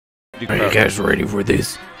Are you guys ready for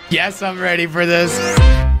this? Yes, I'm ready for this.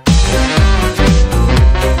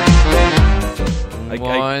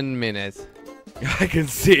 1 minute. I can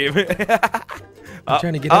see him. I'm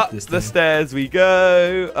trying to get up this the thing. stairs we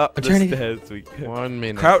go. Up the stairs we go. 1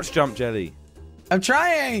 minute. Crouch jump, Jelly. I'm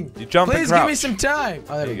trying. You jump Please and crouch. give me some time.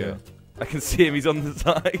 Oh, there we go. I can see him. He's on the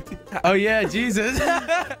side. Oh yeah, Jesus.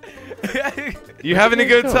 You having a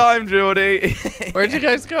good time, Jordy? Where'd you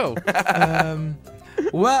guys go?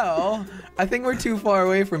 Well, I think we're too far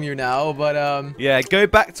away from you now, but Yeah, go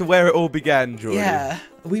back to where it all began, Jordy. yeah,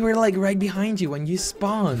 we were like right behind you when you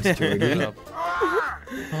spawned, Jordy.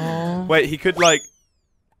 Oh. Wait, he could like.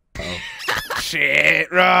 Oh.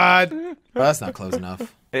 Shit, run! Well, that's not close enough.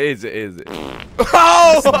 It is. It is.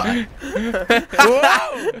 Oh!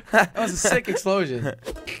 Whoa! That was a sick explosion.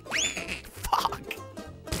 Fuck!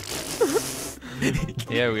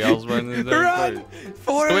 Yeah, we all run in there. Run!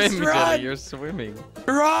 Forrest, Swim, run! Jelly, you're swimming.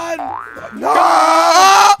 Run!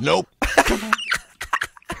 No! Nope.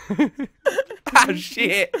 Ah,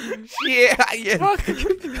 shit! Shit!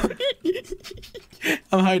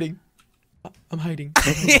 I'm hiding. I'm hiding.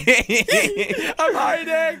 I'm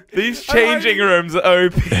hiding. These changing rooms are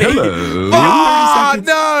OP. Hello. Oh,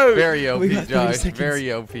 no! Very OP, We got 30 Josh. seconds.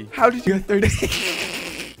 Very OP. How did you You got 30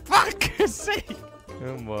 seconds. fucking sake?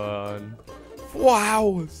 Come on.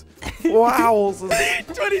 Wow! Wow!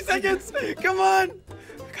 20 seconds. Come on.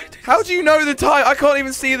 How do you know the time? I can't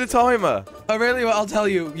even see the timer. Oh, really? Well, I'll tell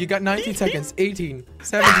you. You got 19 seconds. 18,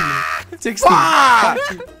 17, 16, Fuck!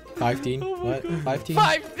 15. What? 15?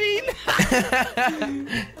 15!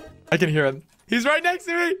 I can hear him. He's right next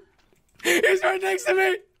to me. He's right next to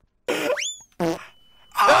me.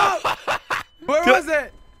 Oh! Where was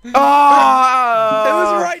it? Ah! It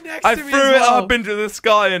was right next I to me threw as it well. up into the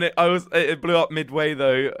sky and it blew up midway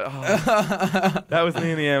though. Oh, that was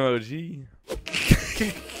near the MOG.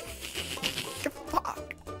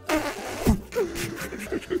 Fuck.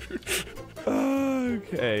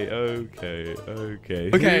 Okay.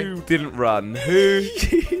 Okay. Who didn't run? Who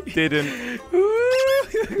didn't?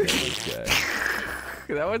 Okay.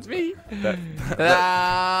 That was me. That-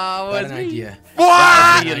 That was Got an me. idea. What?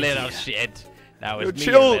 That was me, you little shit. That was me, you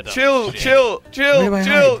Chill. little shit. Where do I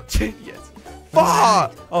hide? Yes.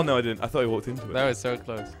 Fuck! Oh no, I didn't. I thought I walked into it. That was so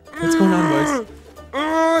close. What's going on,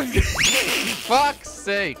 boys? Fuck's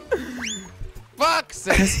sake. Fuck's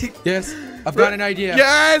sake. Yes, I've got an idea.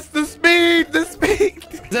 Yes, the speed, the speed.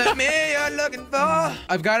 Is that me you're looking for?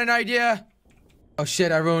 I've got an idea. Oh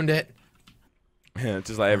shit, I ruined it. Yeah,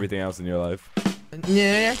 just like everything else in your life. No,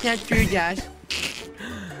 that's not true, Josh.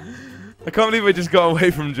 I can't believe I just got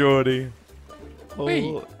away from Jordy. Wait,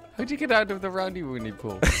 Oh, how'd you get out of the roundy woondy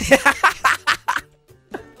pool?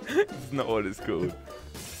 it's not what it's called.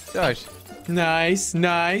 Josh, Nice,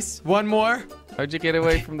 nice. One more. how'd you get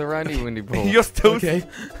away from the roundy woondy pool? You're still. Okay.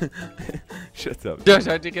 Shut up. Josh,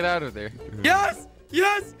 how'd you get out of there? Yes,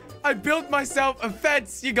 yes. I built myself a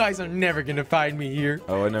fence. You guys are never gonna find me here.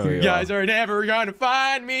 Oh, I know who You you guys are. are never gonna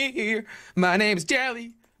find me here. My name's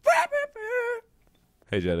Jelly.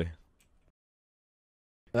 Hey, Jelly.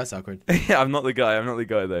 That's awkward. Yeah, I'm not the guy. I'm not the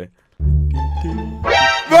guy though.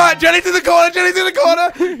 Right, Jelly's in the corner. Jelly's in the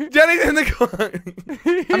corner. Jelly's in the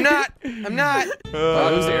corner. I'm not. I'm not.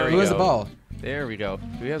 Oh, there we Who has the go. ball? There we go.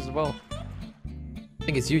 Who has the ball? I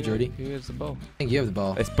think it's you, Jordy. Who has the ball? I think you have the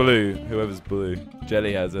ball. It's blue. Whoever's blue.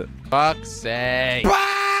 Jelly has it. Fuck's sake.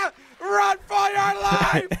 Ah! Run for your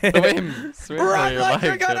life! Swim. Swim for Run your like life,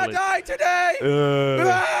 you're gonna Jelly. die today!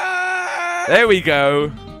 Ah! There we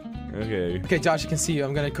go. Okay. Okay, Josh, I can see you.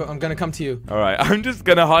 I'm gonna come to you. All right. I'm just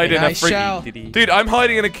gonna hide in a I shall. freaking. Dude, I'm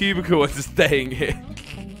hiding in a cubicle and just staying here.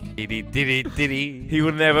 Diddy. He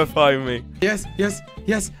will never find me. Yes, yes,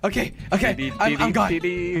 yes. Okay, okay. I'm gone.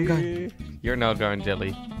 I'm gone. You're not going,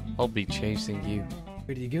 Jelly. I'll be chasing you.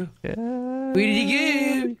 Where did he go? Yeah. Where did he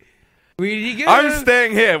go? Where did he go? I'm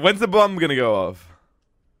staying here. When's the bomb gonna go off?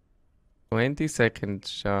 20 seconds,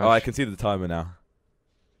 Josh. Oh, I can see the timer now.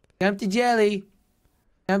 Come to Jelly.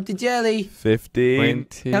 Come to Jelly. 15.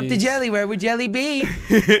 20. Come to Jelly. Where would Jelly be?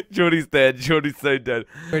 Jordy's dead. Jordy's so dead.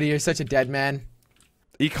 Jordy, you're such a dead man.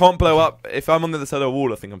 He can't blow up. If I'm on the other side of the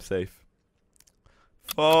wall, I think I'm safe.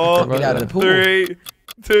 4, Get out of the pool. 3,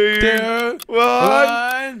 2, 1.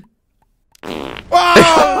 One.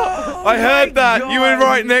 Oh! I heard that. God. You were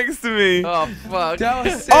right next to me. Oh, fuck. That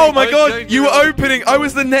was sick. Oh my I was god, going you were to- opening. I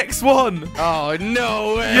was the next one. Oh,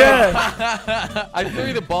 no way. Yeah. I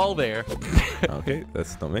threw the ball there. Okay,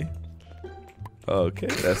 that's not me. Okay,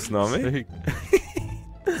 that's not me.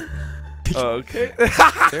 Okay.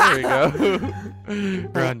 There we go.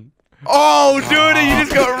 Run. Oh, Jordy, you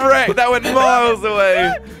just got wrecked. That went miles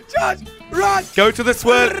away. Josh, Run! Go to the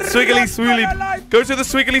swiggly swooly. Go to the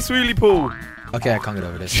swiggly swooly pool. Okay, I can't get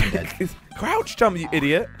over this. I'm dead. Crouch jump, you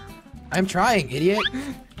idiot. I'm trying, idiot.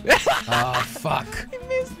 Oh, fuck. He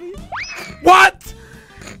missed me. What?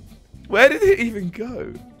 Where did it even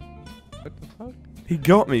go? What the fuck? He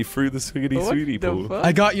got me through the swiggity swooly What the pool. fuck?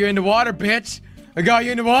 I got you in the water, bitch. I got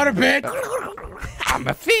you in the water, bitch. I'm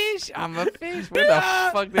a fish. I'm a fish. Where the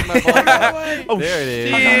fuck did my ball go? Oh, There it is.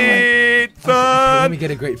 shit, Okay, let son. me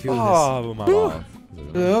get a great view of Oh, my life.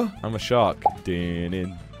 this. Oh. I'm a shark.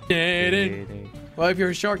 Din. Well, if you're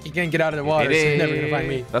a shark, you can't get out of the water, so you're never gonna find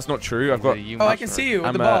me. That's not true. I've got. Oh, I can see you with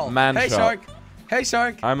I'm the a ball. man Hey, shark. shark. Hey,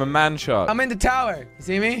 shark. I'm a man shark. I'm in the tower. You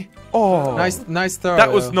see me? Oh, Nice throw.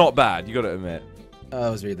 that was not bad. You got to admit. Oh, that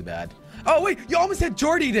was really bad. Oh, wait. You almost hit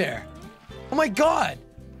Jordy there. Oh, my God.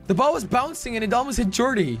 The ball was bouncing, and it almost hit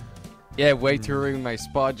Jordy. Yeah, way to ruin my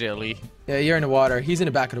spa, Jelly. Yeah, you're in the water. He's in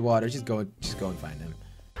the back of the water. Just go and find him.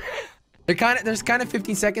 There's kind of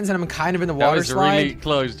 15 seconds, and I'm kind of in the That water was slide. really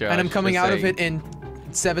close, Josh. And I'm coming just out of saying. it in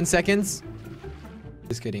 7 seconds.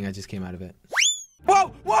 Just kidding. I just came out of it.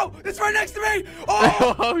 Whoa! Whoa! It's right next to me!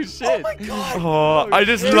 Oh! Oh shit! Oh my God! Oh, I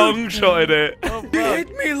just long shotted it. Oh, You fuck.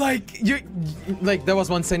 hit me like that was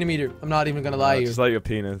 1 centimeter. I'm not even gonna lie to you. Just like your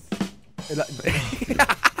penis.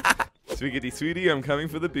 Swiggity sweetie, I'm coming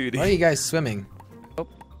for the booty. Why are you guys swimming?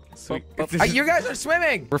 Sweet- You guys are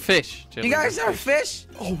swimming! We're fish. Jelly. You guys We're are fish?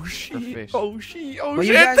 Oh shit! fish. Oh shit! Oh Well,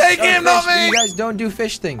 you shit! guys Take are him, not fish, but me! You guys don't do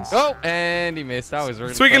fish things. Oh, and he missed. That was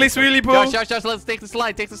really Swiggly close. swooly pool. Josh, let's take the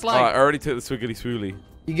slide. Take the slide. Alright, I already took the swiggly swooly.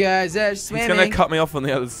 You guys are He's swimming. gonna cut me off on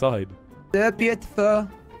the other side. So beautiful.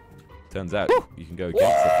 Turns out you can go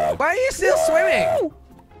against the flow. Why are you still swimming?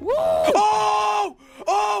 Oh!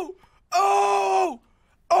 Oh! Oh!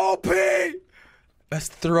 OP!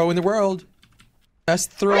 Best throw in the world.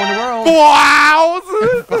 Best throw in the world. Wow!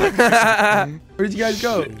 Where'd you guys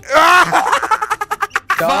go?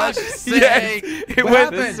 Fuck's sake! It What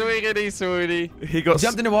went. The happened? swiggity swooty. He got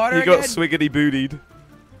Jumped in the water He got again? swiggity bootied.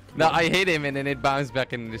 No, I hit him and then it bounced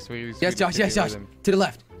back into the swiggity. Yes, Josh. Yes, Josh. To the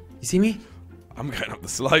left. You see me? I'm going up the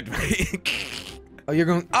slide, mate. Oh, you're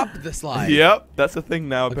going up the slide. Yep, that's a thing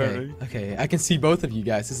now, Okay. apparently. Okay. I can see both of you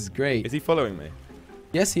guys. This is great. Is he following me?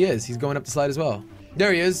 Yes, he is. He's going up the slide as well.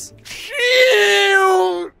 There he is.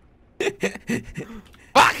 Shield!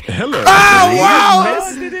 Fuck! Hello. Ah, wow!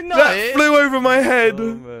 Oh, did it not That hit? flew over my head.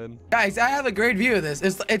 Oh, man. Guys, I have a great view of this.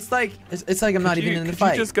 It's like I'm not even in the Could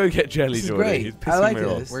fight. you just go get Jelly, This is Jordan? great. He's I pissing like me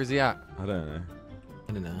this. off. Where's he at? I don't know.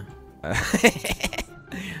 I don't know.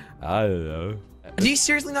 I don't know. Do you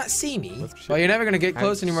seriously not see me? What's- Well, you're never gonna get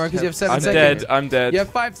close anymore because you have 7 I'm seconds. dead. I'm dead. You have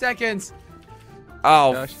 5 seconds.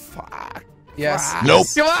 Oh, Josh. fuck. Yes. Nope.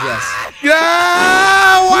 Yes. Yes. Yeah!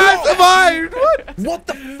 I survived! What? What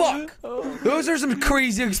the fuck? Those are some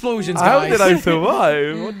crazy explosions, How guys. did I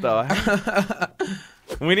survive? What the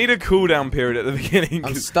heck? We need a cooldown period at the beginning.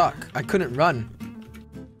 I'm 'cause stuck. I couldn't run.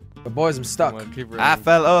 But boys, I'm stuck. Come on, keep I running.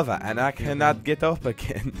 fell over and I cannot get up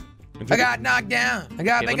again. I got knocked down. I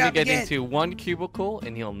got Okay, back let up me get again. into one cubicle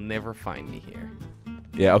and he'll never find me here.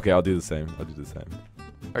 Yeah, okay, I'll do the same. I'll do the same.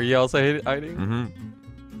 Are you also hiding? Mm-hmm.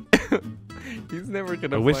 He's never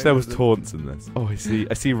gonna. I wish find there was us. taunts in this. Oh, I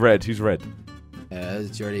see red. Who's red? Yeah,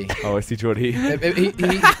 that's Jordy. Oh, I see Jordy. he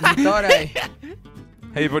thought I.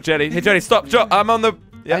 Hey, bro, Jelly. Hey, Jelly, stop. I'm on the.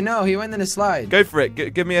 Yeah. I know he went in the slide. Go for it.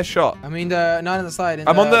 Give me a shot. I mean, not in the slide.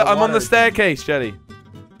 I'm on the water. staircase, Jelly.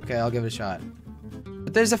 Okay, I'll give it a shot.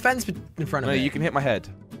 But there's a fence in front of No, me. you can hit my head.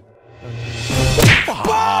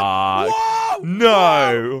 Whoa!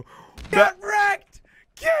 No. Get wrecked!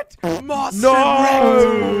 Get Moss No!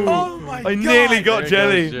 wrecked! Oh my I god! nearly got There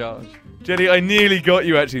Jelly. goes Josh. Jelly, I nearly got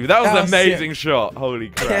you actually. That was That an was amazing shot. Holy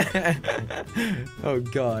crap. Oh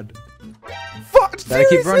god. Fuck, Gotta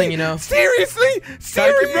keep running, you know. Seriously?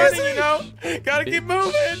 Gotta keep running, Seriously? you know. Gotta keep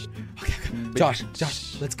moving. Okay.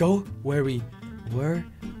 Josh, let's go where we were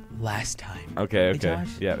last time. Okay, okay. Josh?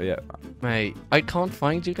 Yeah. Mate, I can't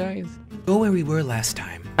find you guys. Go where we were last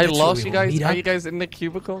time. I That's where lost we you will guys. meet Are up. you guys in the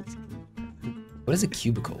cubicles? What is a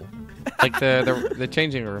cubicle? Like the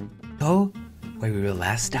changing room. Go where we were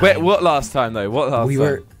last time. Wait, what last time though? What last we time?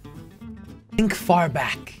 were. Think far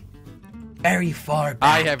back. Very far back.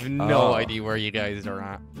 I have no Oh. idea where you guys are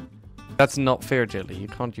at. That's not fair, Jelly. You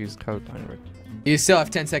can't use code language. You still have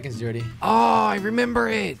 10 seconds, Jordy. Oh, I remember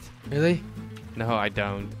it. Really? No, I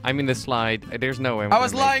don't. I'm in the slide. There's no way. I'm I gonna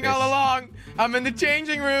was make lying this. all along. I'm in the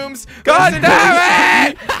changing rooms. God Listen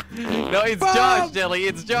damn it! No, it's Bob! Josh, Jelly.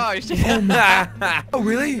 It's Josh. Oh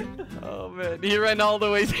really? Oh man, he ran all the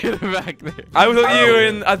way to the back there. I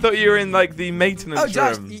thought you were in like the maintenance Oh,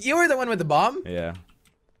 Josh, room. you were the one with the bomb? Yeah.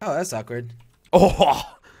 Oh, that's awkward. Oh.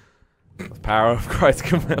 The power of Christ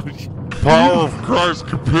compels you. Power of Christ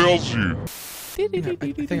compels you. I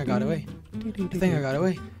think I got away. I think I got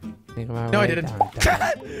away. No, I didn't.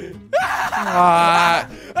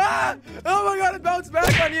 Oh my god, it bounced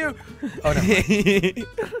back on you. Oh no.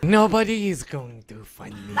 Nobody's going to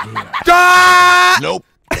find me here. Nope.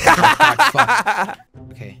 Fuck.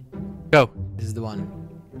 Okay, Go. this is the one.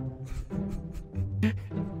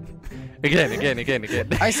 Again.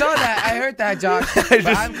 I saw that. I heard that, Josh. But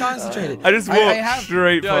I'm concentrated. I just walked I have,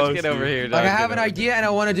 straight Josh, past get over you. here. like, I Josh, have get an over idea and I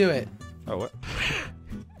want to do it. Oh, what?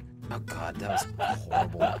 Oh god, that was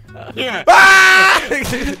horrible.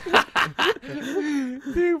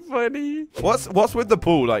 Too funny. What's with the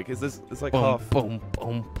pool? Like, is this? It's like half.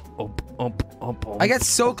 I get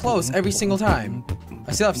so close every single time.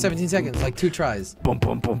 I still have 17 seconds, like 2 tries.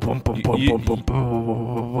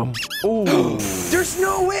 There's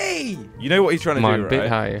no way! You know what he's trying to Come do, on, bit right?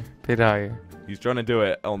 higher. Bit higher. He's trying to do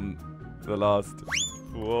it on the last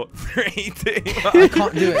 4, 3, 2, 1. I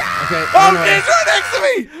can't do it. Okay. Oh, no. it's right next to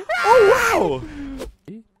me! Oh,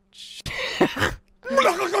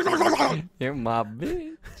 wow! You're my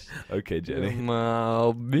bitch. Okay, Jenny.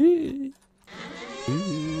 My bitch.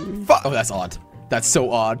 Oh, that's odd. That's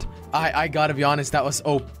so odd. I gotta be honest, that was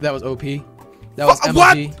OP. That was MLG.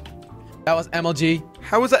 That was MLG.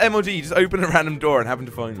 How was that MLG? You just open a random door and happen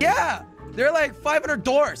to find me. Yeah! There are like 500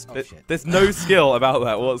 doors. Oh shit. There's no skill about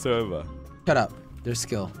that whatsoever. Shut up. There's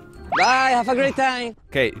skill. Bye, have a great time.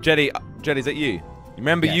 Okay, Jenny, is that you?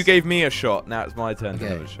 Remember, Yes. you gave me a shot. Now it's my turn to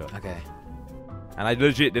Okay. have a shot. Okay. And I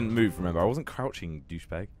legit didn't move, remember? I wasn't crouching,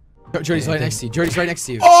 douchebag. Jordy's right next to you. Jordy's right next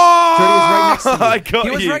to you. Oh! Jordy was right next to you. I got He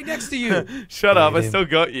was you. right next to you. Shut up, I Him. still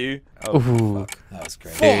got you. Oh, Ooh. That was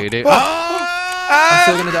great. Dude, I'm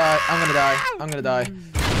still gonna die. I'm gonna die. I'm gonna die.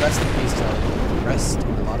 Rest in peace, Charlie. Rest in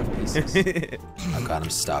a lot of pieces. Oh god, I'm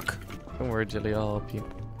stuck. Don't worry, Jilly, I'll help you.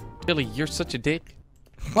 Jilly, you're such a dick.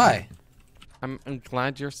 Why? I'm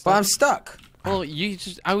glad you're stuck. Well, I'm stuck. Well,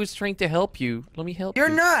 I was trying to help you. Let me help you.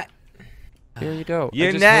 You're not. There you go. You're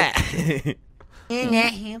I just not. hope- You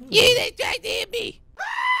didn't try to hit me.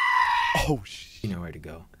 Oh, shit. You know where to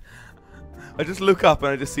go. I just look up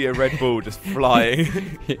and I just see a red ball just flying.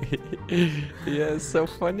 Yeah, it's so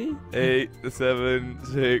funny. 8, 7,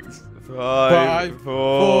 6, 5, Five,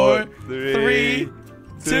 4, four, 3,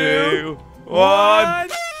 2, 2, 1.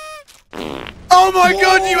 Oh my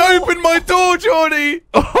god, you opened my door, Jordy!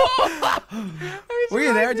 Were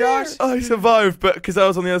you there, Josh? I survived, but because I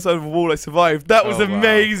was on the other side of the wall, I survived. That was Oh, wow.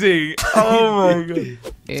 amazing. Oh my god.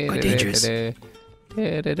 It's quite dangerous.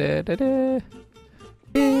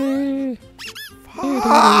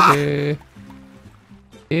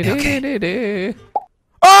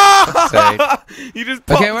 Ah! You just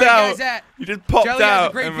popped Okay, where are you out. guys at? You just popped Charlie out. has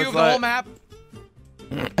a great and view was of the whole like- map.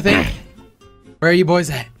 I think. Where are you boys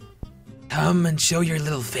at? Come and show your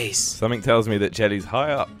little face. Something tells me that Jelly's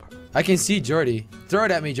high up. I can see Jordy. Throw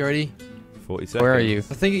it at me, Jordy. 40 seconds. Where are you? I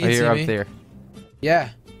think you Oh, can see you're me. up there. Yeah.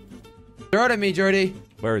 Throw it at me, Jordy.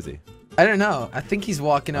 Where is he? I don't know. I think he's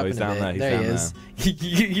walking up he's in a down bit. there, There he he's is.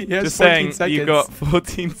 He has Just 14 saying, seconds. you got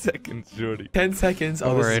 14 seconds, Jordy. 10 seconds. Oh,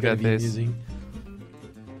 Don't this worry is gonna about be this. amusing.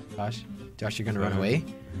 Josh, you're gonna run away.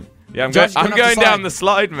 Yeah, I'm, Josh, I'm going up the going down slide. the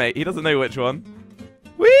slide, mate. He doesn't know which one.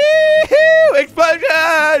 Woohoo!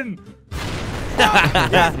 Explosion!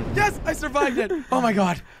 Yes, I survived it. Oh my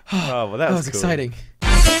god. Oh, well, That was cool. exciting.